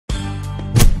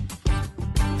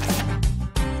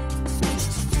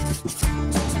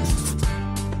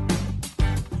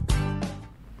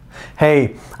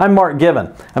Hey, I'm Mark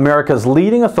Given, America's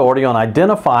leading authority on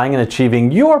identifying and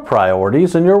achieving your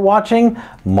priorities, and you're watching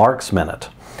Mark's Minute,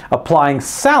 applying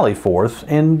Sallyforth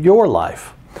in your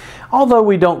life. Although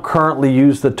we don't currently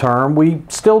use the term, we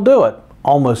still do it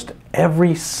almost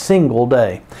every single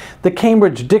day. The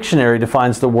Cambridge Dictionary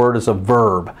defines the word as a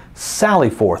verb,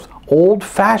 Sallyforth,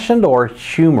 old-fashioned or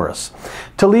humorous,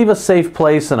 to leave a safe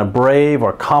place in a brave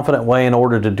or confident way in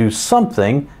order to do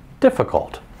something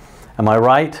difficult. Am I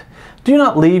right? Do you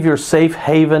not leave your safe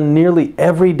haven nearly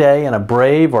every day in a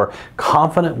brave or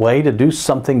confident way to do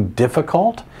something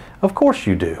difficult? Of course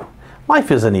you do.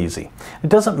 Life isn't easy. It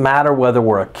doesn't matter whether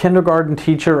we're a kindergarten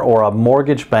teacher or a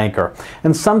mortgage banker.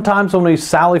 And sometimes when we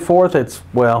sally forth, it's,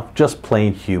 well, just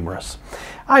plain humorous.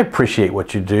 I appreciate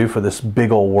what you do for this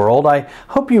big old world. I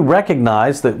hope you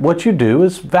recognize that what you do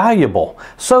is valuable.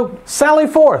 So sally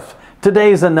forth.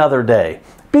 Today's another day.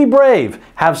 Be brave,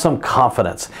 have some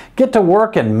confidence, get to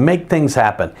work and make things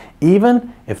happen,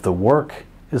 even if the work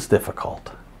is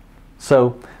difficult.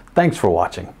 So, thanks for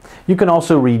watching. You can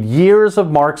also read years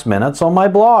of Mark's Minutes on my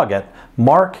blog at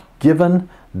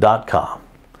markgiven.com.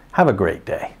 Have a great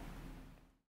day.